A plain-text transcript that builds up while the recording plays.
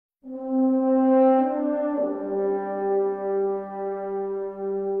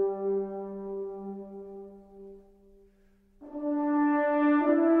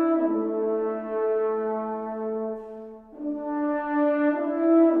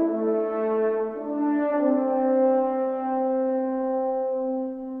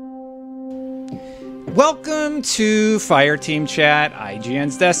Welcome to Fire Team Chat,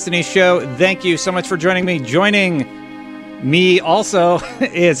 IGN's Destiny show. Thank you so much for joining me. Joining me also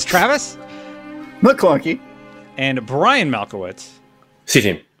is Travis McClunky and Brian Malkowitz.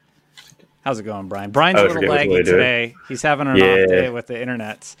 C-Team. How's it going, Brian? Brian's a little laggy today. He's having an off day with the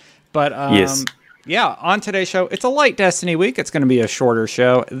internet. But yes. Yeah, on today's show, it's a light Destiny week. It's going to be a shorter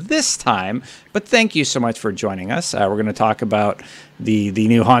show this time, but thank you so much for joining us. We're going to talk about the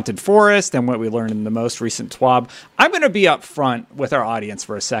new Haunted Forest and what we learned in the most recent TWAB. I'm going to be up front with our audience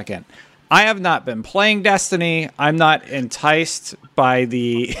for a second. I have not been playing Destiny. I'm not enticed by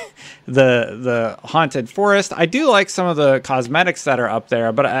the Haunted Forest. I do like some of the cosmetics that are up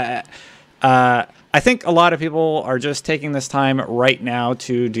there, but I think a lot of people are just taking this time right now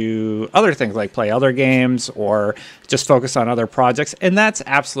to do other things like play other games or just focus on other projects, and that's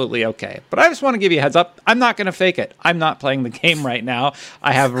absolutely okay. But I just want to give you a heads up. I'm not going to fake it. I'm not playing the game right now.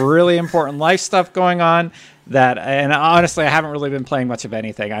 I have really important life stuff going on and honestly, I haven't really been playing much of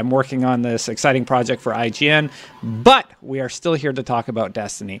anything. I'm working on this exciting project for IGN, but we are still here to talk about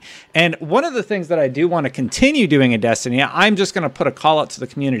Destiny. And one of the things that I do want to continue doing in Destiny, I'm just going to put a call out to the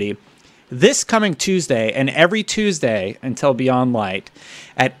community. This coming Tuesday and every Tuesday until Beyond Light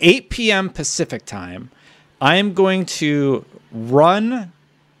at 8 p.m. Pacific time, I am going to run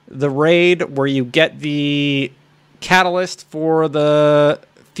the raid where you get the catalyst for the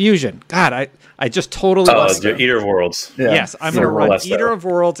fusion. God, I just totally lost the Eater of Worlds. Yeah. Yes, I'm going to run Eater of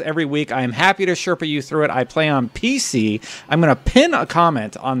Worlds every week. I am happy to Sherpa you through it. I play on PC. I'm going to pin a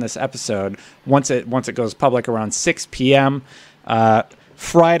comment on this episode once it goes public around 6 p.m.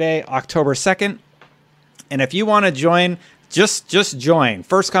 Friday, October 2nd. And if you want to join, just join.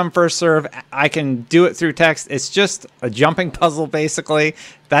 First come, first serve. I can do it through text. It's just a jumping puzzle, basically.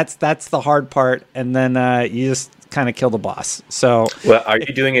 That's the hard part. And then you just kind of kill the boss. So, well, are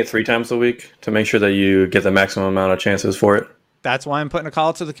you doing it 3 times a week to make sure that you get the maximum amount of chances for it? That's why I'm putting a call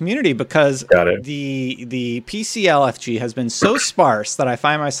out to the community, because the PC LFG has been so sparse that I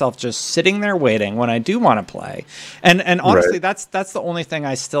find myself just sitting there waiting when I do want to play. And honestly, that's the only thing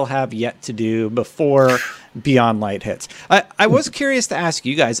I still have yet to do before Beyond Light hits. I was curious to ask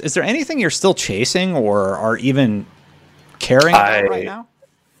you guys, is there anything you're still chasing or are even caring about right now?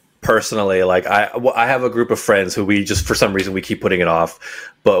 Personally, like I have a group of friends who we just for some reason we keep putting it off,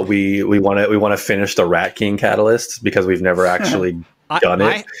 but we want to finish the Rat King Catalyst because we've never actually done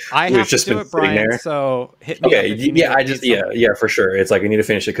it. I have just to do it, Brian. There. So hit me. Yeah, for sure. It's like we need to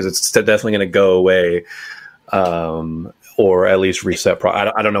finish it because it's definitely going to go away, or at least reset.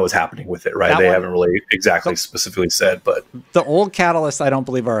 I don't know what's happening with it. Right? They haven't really exactly specifically said, but the old Catalysts I don't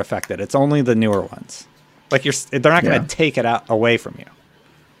believe are affected. It's only the newer ones. Like they're not going to take it away from you.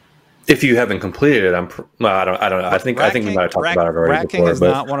 If you haven't completed it, I don't know. I think we might have talked about it already. Rat King is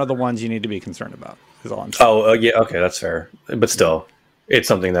not one of the ones you need to be concerned about. Is all I'm saying. Oh, yeah, okay, that's fair. But still, it's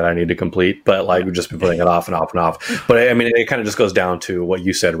something that I need to complete. But like we've just been putting it off and off and off. But I mean, it kind of just goes down to what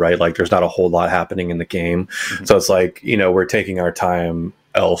you said, right? Like there's not a whole lot happening in the game, so it's like we're taking our time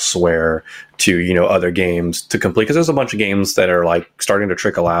elsewhere to other games to complete because there's a bunch of games that are like starting to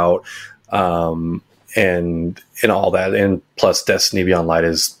trickle out, and all that, and plus Destiny Beyond Light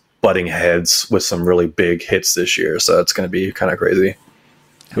is butting heads with some really big hits this year, so it's going to be kind of crazy.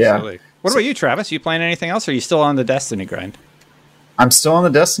 Absolutely. What about you, Travis? You playing anything else, or are you still on the Destiny grind? I'm still on the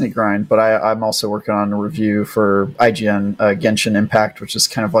Destiny grind, but I'm also working on a review for IGN Genshin Impact, which is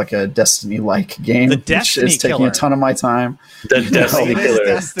kind of like a Destiny-like game, which is taking a ton of my time. The Destiny killer.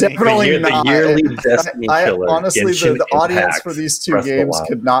 Definitely not. The yearly Destiny killer. Honestly, the audience for these two games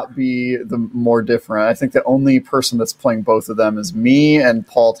could not be more different. I think the only person that's playing both of them is me and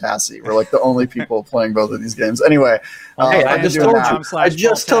Paul Tassi. We're like the only people playing both of these games. Anyway, I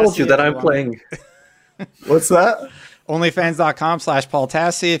just told you that I'm playing. What's that? OnlyFans.com/Paul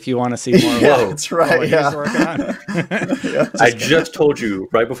Tassi if you want to see more. That's right. I just told you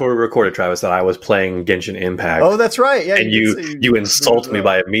right before we recorded, Travis, that I was playing Genshin Impact. Oh, that's right. Yeah, and you insult me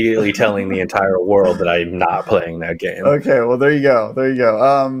by immediately telling the entire world that I'm not playing that game. Okay, well there you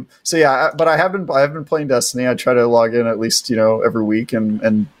go. So yeah, but I have been playing Destiny. I try to log in at least every week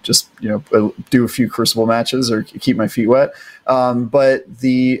and just do a few Crucible matches or keep my feet wet. But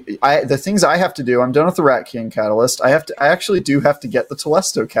the things I have to do, I'm done with the Rat King Catalyst. I actually do have to get the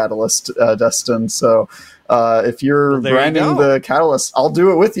Telesto Catalyst, Destin. So if you're grinding the Catalyst, I'll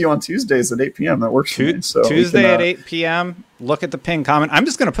do it with you on Tuesdays at 8 p.m. That works for me. So Tuesday at 8 p.m. Look at the pin comment. I'm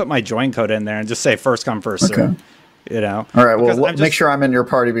just going to put my join code in there and just say first come first serve. All right. Well, make sure I'm in your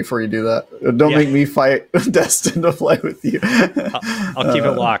party before you do that. Don't make me fight Destin to play with you. I'll keep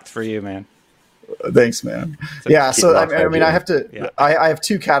it locked for you, man. Thanks, man. So Yeah, so lost I mean, idea. I have to. Yeah. I have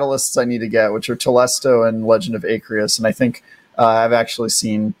two catalysts I need to get, which are Telesto and Legend of Acreus, and I think I've actually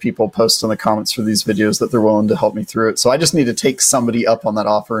seen people post in the comments for these videos that they're willing to help me through it. So I just need to take somebody up on that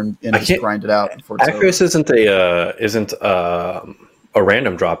offer and just can't- grind it out before it's over. Acris isn't a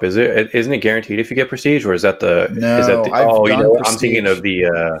random drop, is it? Isn't it guaranteed if you get prestige, or is that the? No, is that the, I've oh, you done know, what? I'm thinking prestige.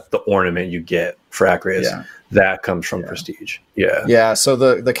 of the ornament you get for Acris. Yeah. That comes from prestige. Yeah. Yeah, so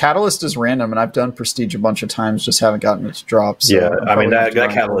the catalyst is random, and I've done prestige a bunch of times, just haven't gotten it to drop. So Yeah, I'm I mean probably that gonna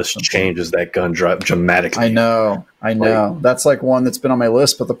grind catalyst something. changes that gun drop dramatically. I know. That's like one that's been on my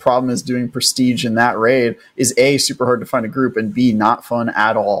list, but the problem is doing prestige in that raid is A, super hard to find a group, and B, not fun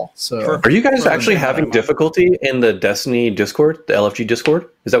at all. So Are you guys For the actually game that having I'm on. difficulty in the Destiny Discord, the LFG Discord?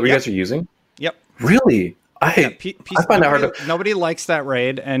 Is that what you Yep. guys are using? Yep. Really? I find that hard to. Nobody likes that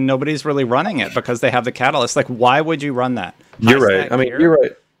raid, and nobody's really running it because they have the catalyst. Like, why would you run that? You're High right. stat I mean, gear, you're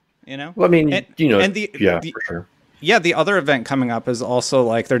right. You know. Well, I mean, And- you know, and the- for sure. Yeah, the other event coming up is also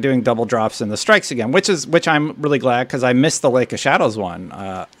like they're doing double drops in the strikes again, which I'm really glad because I missed the Lake of Shadows one,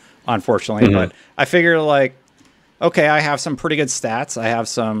 unfortunately. Mm-hmm. But I figure like, okay, I have some pretty good stats. I have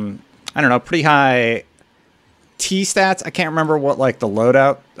some, I don't know, pretty high T stats. I can't remember what like the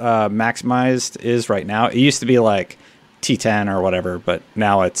loadout maximized is right now. It used to be like T10 or whatever, but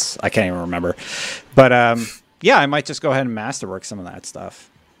now I can't even remember. But yeah, I might just go ahead and masterwork some of that stuff.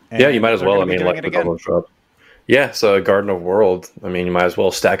 Yeah, you might as they're well. I gonna be mean, doing like it the again. double drop. Yeah, so Garden of World. I mean, you might as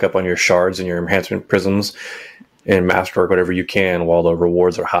well stack up on your shards and your enhancement prisms and masterwork whatever you can while the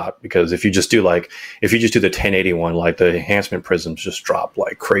rewards are hot. Because if you just do the 1081, like the enhancement prisms just drop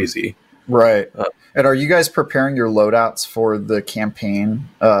like crazy. right. And are you guys preparing your loadouts for the campaign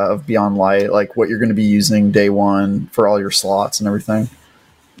of Beyond Light? Like what you're going to be using day one for all your slots and everything?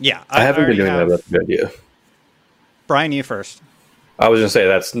 Yeah, I haven't been already doing that. have- That's a good idea. Brian, you first. I was gonna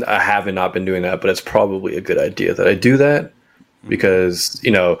say I haven't not been doing that, but it's probably a good idea that I do that because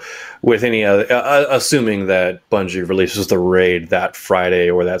with any other, assuming that Bungie releases the raid that Friday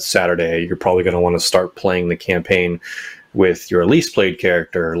or that Saturday, you're probably going to want to start playing the campaign with your least played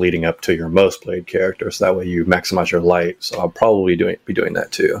character leading up to your most played character, so that way you maximize your light. So I'll probably be doing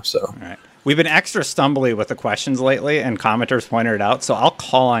that too. So All right. We've been extra stumbly with the questions lately, and commenters pointed it out. So I'll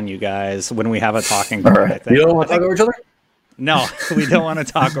call on you guys when we have a talking point. All right. I think. you don't want to talk over each other. No, we don't want to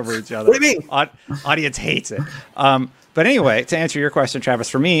talk over each other. What do you mean? Audience hates it. But anyway, to answer your question, Travis,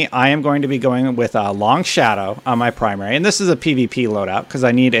 for me, I am going to be going with Long Shadow on my primary. And this is a PvP loadout because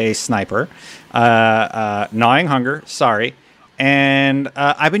I need a sniper. Gnawing Hunger, sorry. And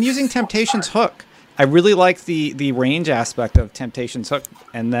I've been using Temptation's Hook. I really like the range aspect of Temptation's Hook.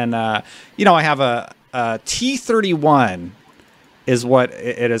 And then, I have a T31 is what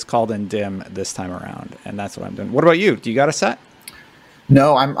it is called in Dim this time around. And that's what I'm doing. What about you? Do you got a set?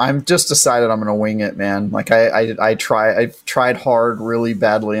 No, I'm just decided I'm gonna wing it, man. Like I've tried hard really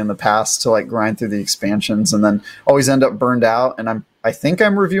badly in the past to like grind through the expansions and then always end up burned out. And I think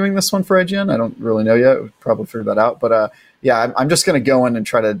I'm reviewing this one for IGN. I don't really know yet. We'll probably figure that out. But yeah, I'm just gonna go in and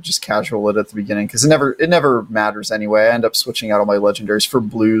try to just casual it at the beginning because it never matters anyway. I end up switching out all my legendaries for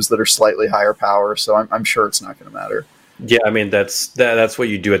blues that are slightly higher power, so I'm sure it's not gonna matter. Yeah, I mean that's what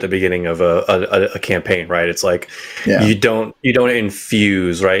you do at the beginning of a campaign, right? It's like Yeah. you don't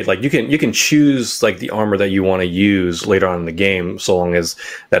infuse, right? Like you can choose like the armor that you want to use later on in the game, so long as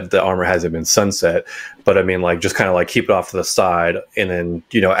that the armor hasn't been sunset. But I mean, like just kind of like keep it off to the side, and then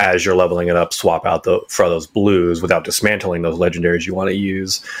as you're leveling it up, swap out for those blues without dismantling those legendaries you want to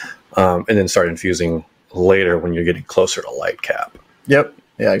use, and then start infusing later when you're getting closer to light cap. Yep.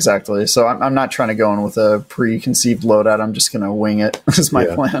 Yeah, exactly. So I'm not trying to go in with a preconceived loadout. I'm just going to wing it. Is my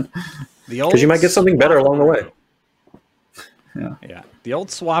plan. Because you might get something better along the way. Yeah, the old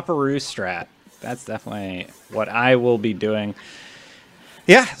Swapperoo strat. That's definitely what I will be doing.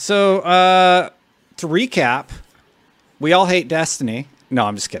 Yeah, so to recap, we all hate Destiny. No,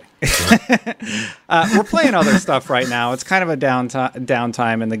 I'm just kidding. We're playing other stuff right now. It's kind of a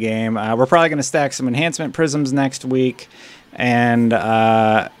downtime in the game. We're probably going to stack some enhancement prisms next week and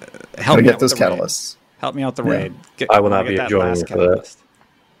help me Get out those with the raid. catalysts. Help me out the Yeah. raid. I will not get be that joining last you for that.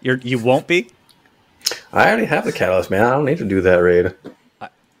 catalyst. You won't be? I already have the catalyst, man. I don't need to do that raid.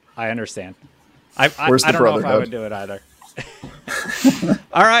 I understand. I Where's the don't know if I Brotherhood? would do it either.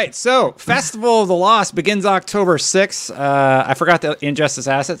 All right, so Festival of the Lost begins October 6th. I forgot the Injustice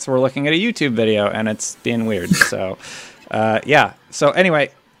assets. We're looking at a YouTube video, and it's being weird. So, yeah. So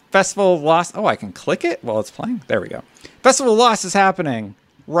anyway, Festival of the Lost. Oh, I can click it while it's playing. There we go. Festival of the Lost is happening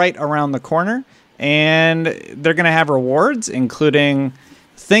right around the corner, and they're going to have rewards, including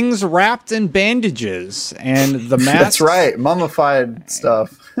things wrapped in bandages and the masks. That's right, mummified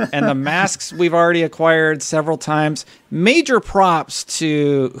stuff. And the masks we've already acquired several times. Major props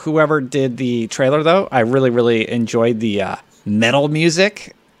to whoever did the trailer, though. I really, really enjoyed the metal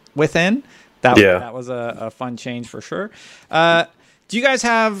music within. That was a fun change for sure. Do you guys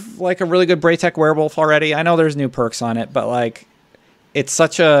have like a really good Braytech werewolf already? I know there's new perks on it, but like it's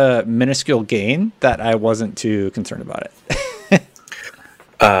such a minuscule gain that I wasn't too concerned about it.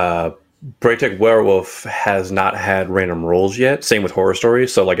 Braytech Werewolf has not had random rolls yet. Same with Horror Story.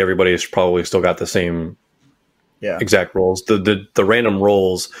 So like everybody's probably still got the same exact rolls. The random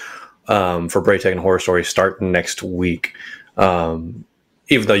rolls for Braytech and Horror Story start next week.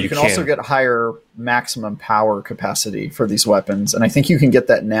 Even though you can also get higher maximum power capacity for these weapons, and I think you can get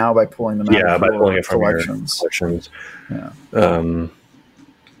that now by pulling them out of by pulling it from collections. Yeah.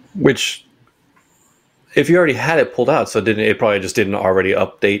 Which, if you already had it pulled out, so it probably just didn't already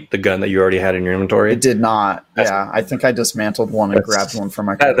update the gun that you already had in your inventory? It did not. I think I dismantled one and grabbed one from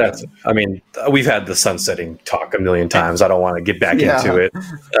my collection. I mean, we've had the sunsetting talk a million times. I don't want to get back into it.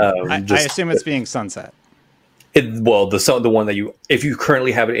 I assume it's being sunset. The one that if you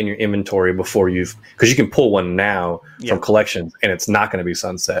currently have it in your inventory because you can pull one now from collections and it's not going to be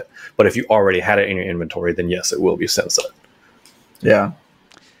sunset. But if you already had it in your inventory, then yes, it will be sunset. Yeah.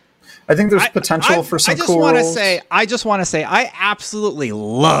 I think there's potential for some cool rolls. I just want to say, I absolutely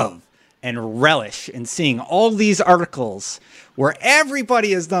love and relish in seeing all these articles where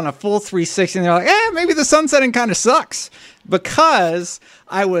everybody has done a full 360 and they're like, maybe the sunsetting kind of sucks, because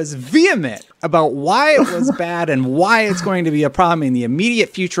I was vehement about why it was bad and why it's going to be a problem in the immediate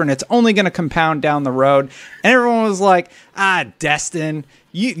future and it's only going to compound down the road. And everyone was like, Destin,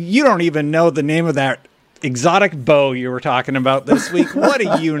 you don't even know the name of that exotic bow you were talking about this week. What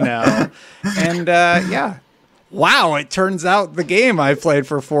do you know? And wow, it turns out the game I played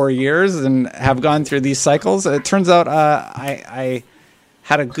for 4 years and have gone through these cycles, it turns out I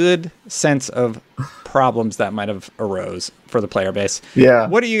had a good sense of problems that might have arose for the player base. Yeah.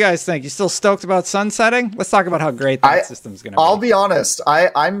 What do you guys think? You still stoked about sunsetting? Let's talk about how great that system's going to be. I'll be honest.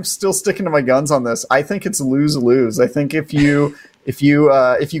 I'm still sticking to my guns on this. I think it's lose-lose. I think if you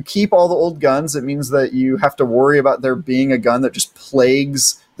keep all the old guns, it means that you have to worry about there being a gun that just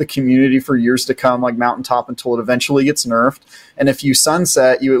plagues the community for years to come, like Mountaintop, until it eventually gets nerfed. And if you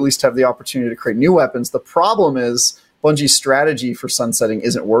sunset, you at least have the opportunity to create new weapons. The problem is Bungie's strategy for sunsetting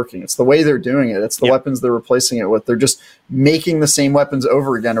isn't working. It's the way they're doing it. It's the weapons they're replacing it with. They're just making the same weapons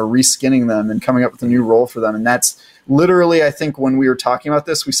over again or reskinning them and coming up with a new role for them. And that's literally, I think when we were talking about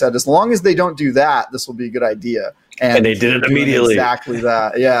this, we said, as long as they don't do that, this will be a good idea. And they did it immediately. Exactly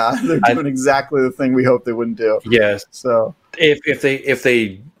that. Yeah, they're doing exactly the thing we hoped they wouldn't do. Yes. So if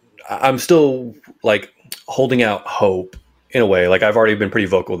they, I'm still like holding out hope in a way. Like I've already been pretty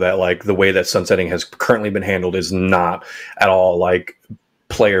vocal that like the way that sunsetting has currently been handled is not at all like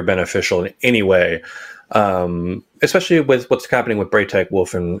player beneficial in any way. Especially with what's happening with Braytech,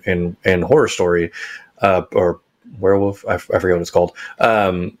 Wolf, and Horror Story, or Werewolf. I forget what it's called.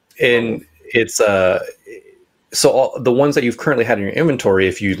 And it's so the ones that you've currently had in your inventory,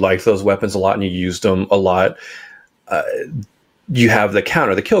 if you like those weapons a lot and you used them a lot, you have the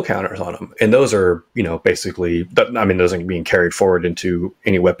kill counters on them. And those are, basically, those are being carried forward into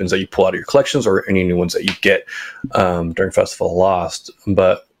any weapons that you pull out of your collections or any new ones that you get during Festival of Lost.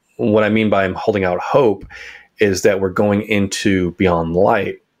 But what I mean by I'm holding out hope is that we're going into Beyond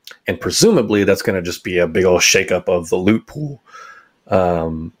Light, and presumably that's going to just be a big old shakeup of the loot pool.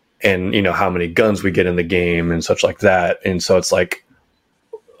 And how many guns we get in the game and such like that. And so it's like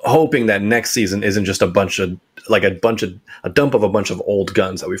hoping that next season isn't just a dump of a bunch of old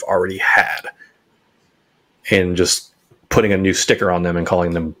guns that we've already had and just putting a new sticker on them and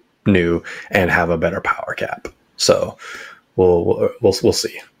calling them new and have a better power cap. So we'll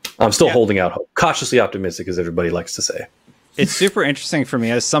see. I'm still holding out hope. Cautiously optimistic, as everybody likes to say. It's super interesting for me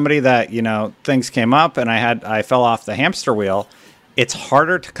as somebody that, things came up and I fell off the hamster wheel. It's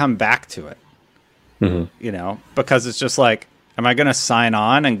harder to come back to it, because it's just like, am I going to sign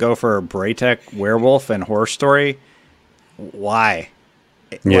on and go for Braytech, Werewolf, and Horror Story? Why?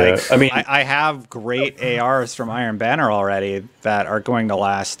 Yeah, I have great ARs from Iron Banner already that are going to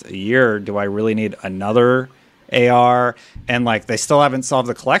last a year. Do I really need another AR? And they still haven't solved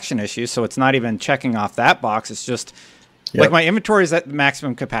the collection issue, so it's not even checking off that box. It's just my inventory is at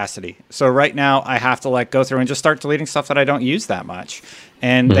maximum capacity. So right now I have to go through and just start deleting stuff that I don't use that much.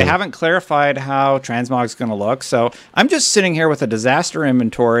 And they haven't clarified how transmog's going to look. So I'm just sitting here with a disaster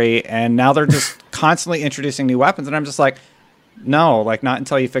inventory, and now they're just constantly introducing new weapons. And I'm just like, no, not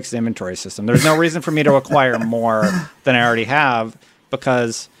until you fix the inventory system. There's no reason for me to acquire more than I already have.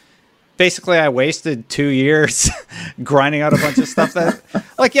 because basically I wasted 2 years grinding out a bunch of stuff that,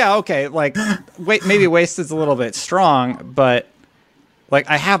 like, yeah, okay, like, maybe wasted's a little bit strong, but like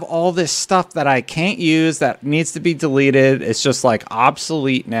I have all this stuff that I can't use that needs to be deleted. It's just like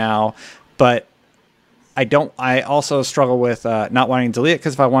obsolete now, but I also struggle with not wanting to delete it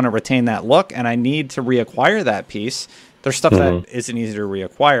because if I want to retain that look and I need to reacquire that piece, there's stuff that isn't easy to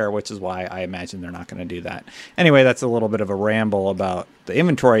reacquire, which is why I imagine they're not going to do that. Anyway, that's a little bit of a ramble about the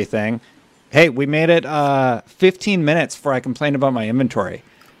inventory thing. Hey, we made it 15 minutes before I complained about my inventory.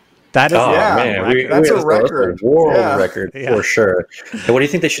 That is that's a record. That's a world record for sure. And what do you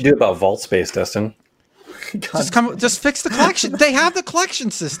think they should do about vault space, Dustin? Just fix the collection. They have the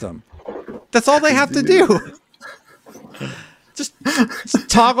collection system. That's all they have to do. Just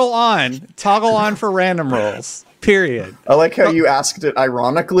toggle on for random rolls. Period. I like how you asked it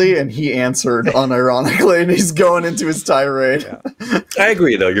ironically and he answered unironically and he's going into his tirade. Yeah. I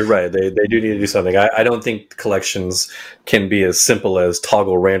agree though, you're right. They do need to do something. I don't think collections can be as simple as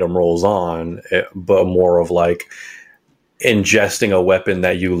toggle random rolls on, but more of like ingesting a weapon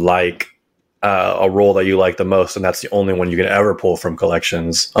that you like, a roll that you like the most, and that's the only one you can ever pull from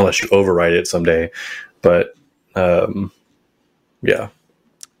collections unless you overwrite it someday. But yeah.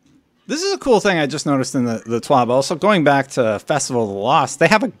 This is a cool thing I just noticed in the TWAB. Also, going back to Festival of the Lost, they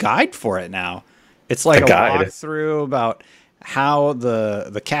have a guide for it now. It's like a walkthrough about how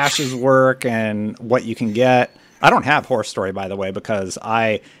the caches work and what you can get. I don't have Horror Story, by the way, because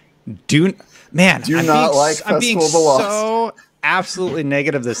I do. Man, I'm being so absolutely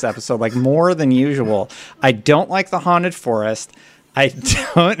negative this episode, like more than usual. I don't like the Haunted Forest. I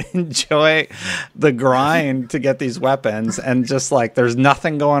don't enjoy the grind to get these weapons, and just like there's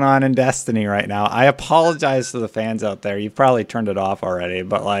nothing going on in Destiny right now. I apologize to the fans out there. You've probably turned it off already,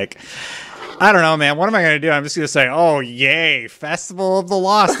 but like, I don't know, man. What am I going to do? I'm just going to say, oh, yay, Festival of the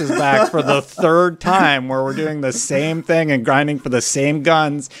Lost is back for the third time where we're doing the same thing and grinding for the same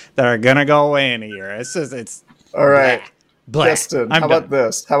guns that are going to go away in a year. It's all right. Blah. Justin, how about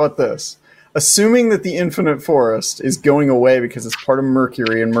this? Assuming that the Infinite Forest is going away because it's part of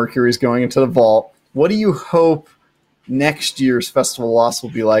Mercury and Mercury is going into the vault, what do you hope next year's Festival of Lost will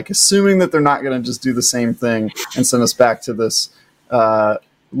be like? Assuming that they're not going to just do the same thing and send us back to this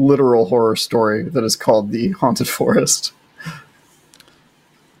literal horror story that is called the Haunted Forest.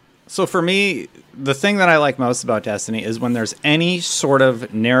 So for me, the thing that I like most about Destiny is when there's any sort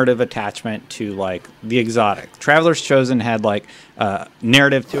of narrative attachment to like the exotic. Traveler's Chosen had like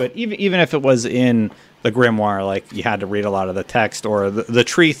narrative to it, even if it was in the Grimoire, like you had to read a lot of the text, or the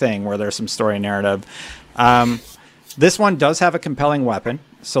tree thing where there's some story narrative. This one does have a compelling weapon,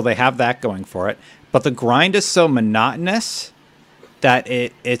 so they have that going for it. But the grind is so monotonous that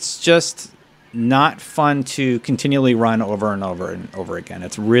it's just not fun to continually run over and over and over again.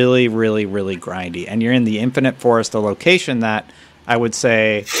 It's really, really, really grindy. And you're in the Infinite Forest, a location that I would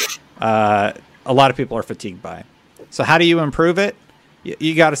say a lot of people are fatigued by. So how do you improve it?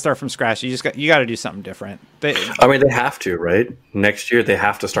 You got to start from scratch. You got to do something different. They have to, right? Next year they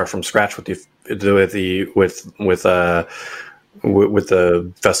have to start from scratch with the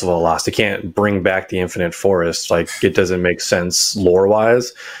Festival of Lost. They can't bring back the Infinite Forest. Like, it doesn't make sense lore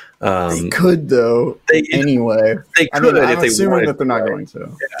wise. They could though. Anyway, they could. I'm assuming that they're not going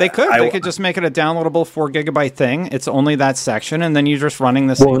to. They could. They could just make it a downloadable 4 gigabyte thing. It's only that section, and then you're just running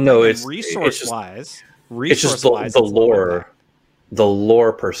the same. Well, no, it's resource wise. It's just the lore. The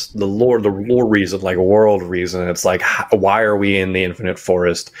lore reason, like world reason. It's like, why are we in the Infinite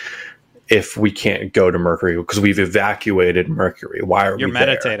Forest if we can't go to Mercury? Because we've evacuated Mercury. Why are we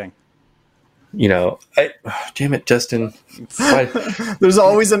meditating? There? You know, damn it, Justin. There's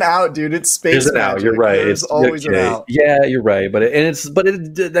always an out, dude. It's space. There's an magic. out. You're right. There's always an out. Yeah, you're right. But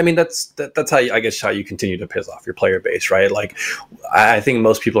I mean, that's how how you continue to piss off your player base, right? Like, I think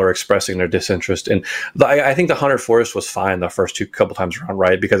most people are expressing their disinterest, and I think the Haunted Forest was fine the first couple times around,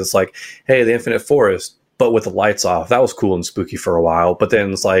 right? Because it's like, hey, the Infinite Forest, but with the lights off, that was cool and spooky for a while. But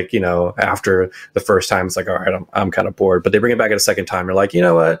then it's like, you know, after the first time, it's like, all right, I'm kind of bored. But they bring it back at a second time. You're like, you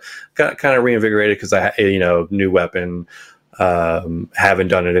know what, got kind of reinvigorated because new weapon, haven't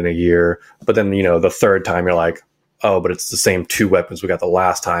done it in a year. But then, you know, the third time you're like, oh, but it's the same 2 weapons we got the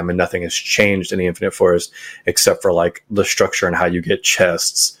last time, and nothing has changed in the Infinite Forest except for like the structure and how you get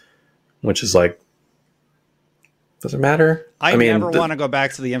chests, which is like, does it matter? I never want to go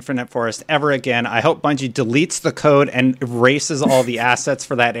back to the Infinite Forest ever again. I hope Bungie deletes the code and erases all the assets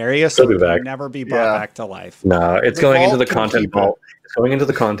for that area so it can never be brought back to life. No, it's going into the content vault. It's going into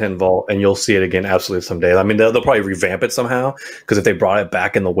the content vault, and you'll see it again absolutely someday. I mean, they'll probably revamp it somehow, because if they brought it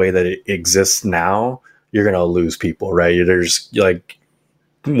back in the way that it exists now, you're going to lose people, right? There's like,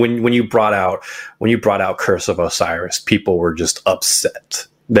 when you brought out Curse of Osiris, people were just upset.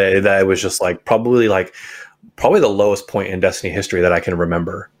 That was just like probably the lowest point in Destiny history that I can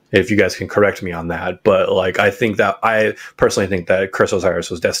remember. If you guys can correct me on that, but like I personally think that Curse of Osiris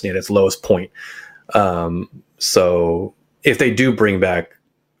was Destiny at its lowest point. So if they do bring back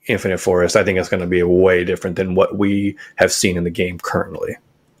Infinite Forest, I think it's going to be way different than what we have seen in the game currently.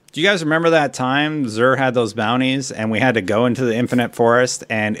 Do you guys remember that time Xur had those bounties and we had to go into the Infinite Forest,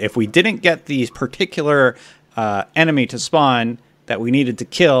 and if we didn't get the particular enemy to spawn that we needed to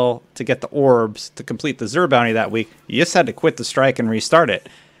kill to get the orbs to complete the Xur bounty that week, you just had to quit the strike and restart it.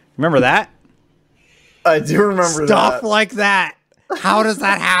 Remember that? I do remember Stuff like that. How does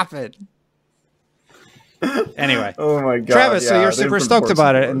that happen? Anyway. Oh my god. Travis, so yeah, you're super stoked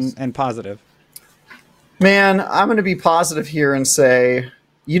about it and positive. Man, I'm going to be positive here and say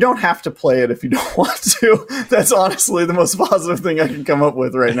you don't have to play it if you don't want to. That's honestly the most positive thing I can come up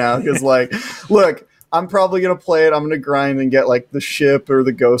with right now. Because, like, look, I'm probably going to play it. I'm going to grind and get, like, the ship or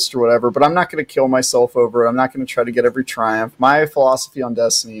the ghost or whatever. But I'm not going to kill myself over it. I'm not going to try to get every triumph. My philosophy on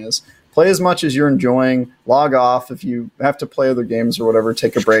Destiny is play as much as you're enjoying. Log off. If you have to play other games or whatever,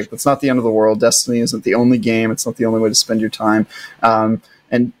 take a break. That's not the end of the world. Destiny isn't the only game. It's not the only way to spend your time.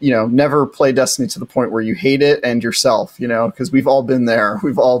 And, you know, never play Destiny to the point where you hate it and yourself, you know, because we've all been there.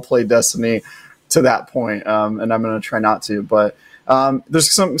 We've all played Destiny to that point, and I'm going to try not to. But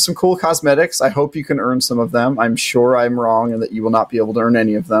there's some cool cosmetics. I hope you can earn some of them. I'm sure I'm wrong and that you will not be able to earn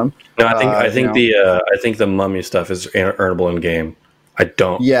any of them. No, I think the mummy stuff is earnable in game. I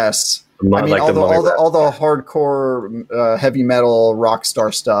don't. Yes. I mean, like all the hardcore heavy metal rock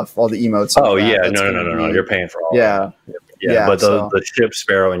star stuff, all the emotes. Oh yeah, no. You're paying for all. Yeah. Yeah, but the ship,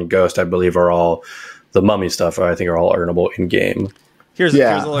 Sparrow, and Ghost, I believe, are all the mummy stuff. I think are all earnable in game. Here's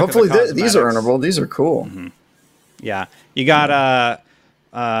a look hopefully at the these are earnable. These are cool. Mm-hmm. Yeah, you got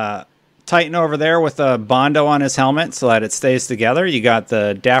Titan over there with a Bondo on his helmet so that it stays together. You got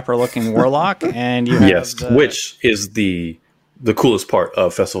the dapper looking Warlock, and you have which is the coolest part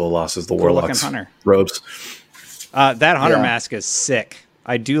of Festival of Lost is the Warlock's hunter robes. That hunter mask is sick.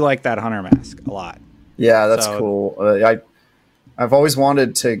 I do like that hunter mask a lot. Yeah, that's cool. I've always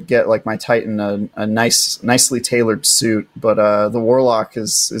wanted to get like my Titan a nicely tailored suit, but the Warlock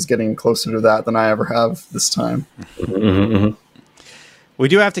is getting closer to that than I ever have this time. Mm-hmm. We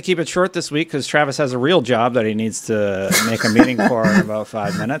do have to keep it short this week because Travis has a real job that he needs to make a meeting for in about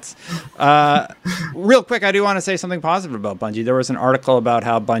 5 minutes. Real quick, I do want to say something positive about Bungie. There was an article about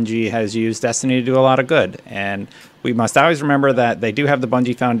how Bungie has used Destiny to do a lot of good, and we must always remember that they do have the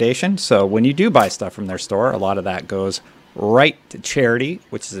Bungie Foundation, so when you do buy stuff from their store, a lot of that goes right to charity,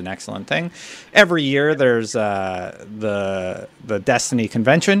 which is an excellent thing. Every year there's the Destiny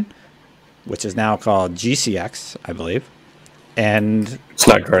convention, which is now called GCX, I believe. And it's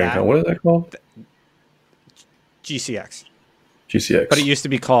not Guardian. What is that called? GCX. GCX. But it used to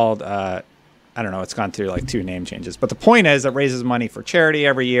be called, I don't know, it's gone through like 2 name changes. But the point is it raises money for charity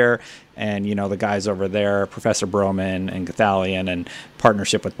every year. And, you know, the guys over there, Professor Broman and Gathalion and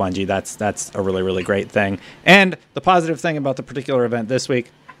partnership with Bungie, that's a really, really great thing. And the positive thing about the particular event this week,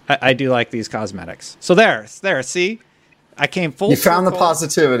 I do like these cosmetics. So there, see? I came full circle. You found the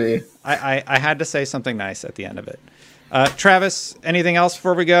positivity. I had to say something nice at the end of it. Travis, anything else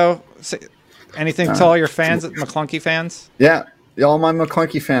before we go? Anything to all your fans, McClunky fans? Yeah, all my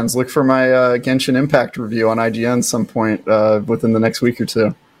McClunky fans, look for my Genshin Impact review on IGN some point within the next week or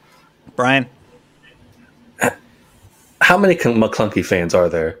two. Brian? How many McClunky fans are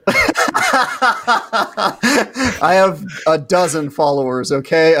there? I have a dozen followers,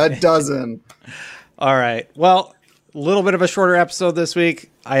 okay? A dozen. All right. Well, a little bit of a shorter episode this week.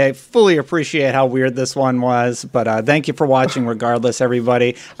 I fully appreciate how weird this one was, but thank you for watching regardless,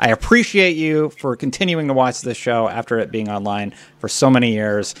 everybody. I appreciate you for continuing to watch this show after it being online for so many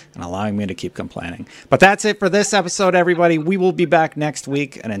years and allowing me to keep complaining. But that's it for this episode, everybody. We will be back next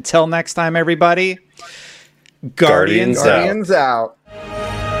week. And until next time, everybody, Guardians out.